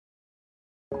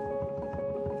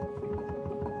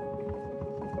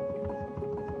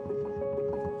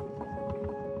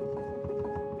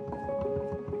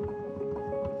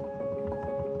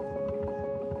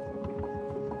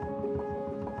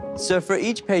So for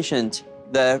each patient,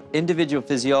 the individual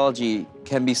physiology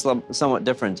can be somewhat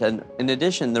different. And in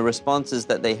addition, the responses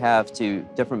that they have to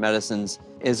different medicines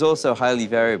is also highly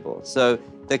variable. So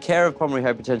the care of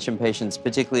pulmonary hypertension patients,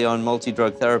 particularly on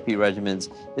multi-drug therapy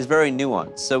regimens, is very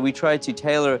nuanced. So we try to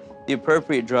tailor the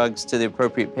appropriate drugs to the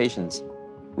appropriate patients.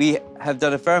 We have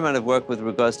done a fair amount of work with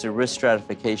regards to risk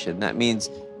stratification. That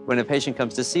means when a patient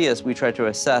comes to see us, we try to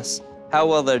assess how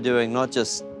well they're doing, not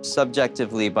just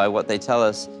subjectively by what they tell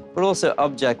us, but also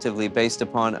objectively based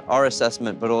upon our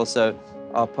assessment, but also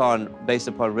based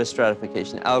upon risk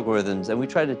stratification algorithms. And we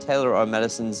try to tailor our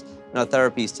medicines and our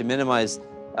therapies to minimize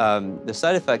the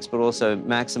side effects, but also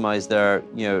maximize their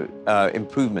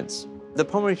improvements. The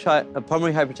pulmonary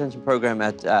hypertension program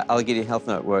at Allegheny Health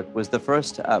Network was the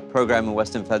first program in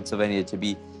Western Pennsylvania to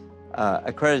be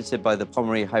accredited by the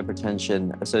Pulmonary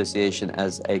Hypertension Association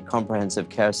as a comprehensive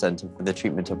care center for the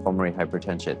treatment of pulmonary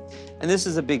hypertension. And this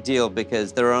is a big deal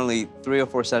because there are only 3 or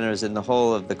 4 centers in the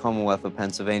whole of the Commonwealth of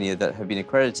Pennsylvania that have been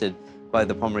accredited by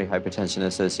the Pulmonary Hypertension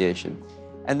Association.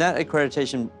 And that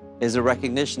accreditation is a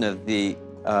recognition of the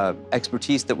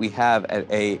expertise that we have at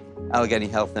Allegheny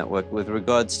Health Network with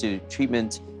regards to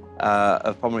treatment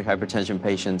of pulmonary hypertension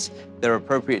patients, their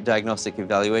appropriate diagnostic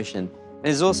evaluation. It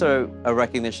is also a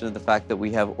recognition of the fact that we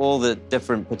have all the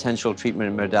different potential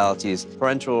treatment modalities,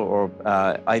 parenteral or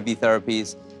IV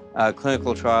therapies,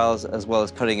 clinical trials, as well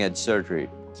as cutting-edge surgery.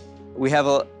 We have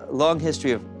a long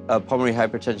history of pulmonary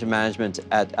hypertension management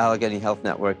at Allegheny Health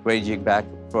Network, ranging back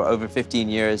for over 15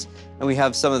 years, and we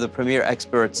have some of the premier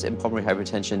experts in pulmonary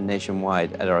hypertension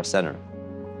nationwide at our center.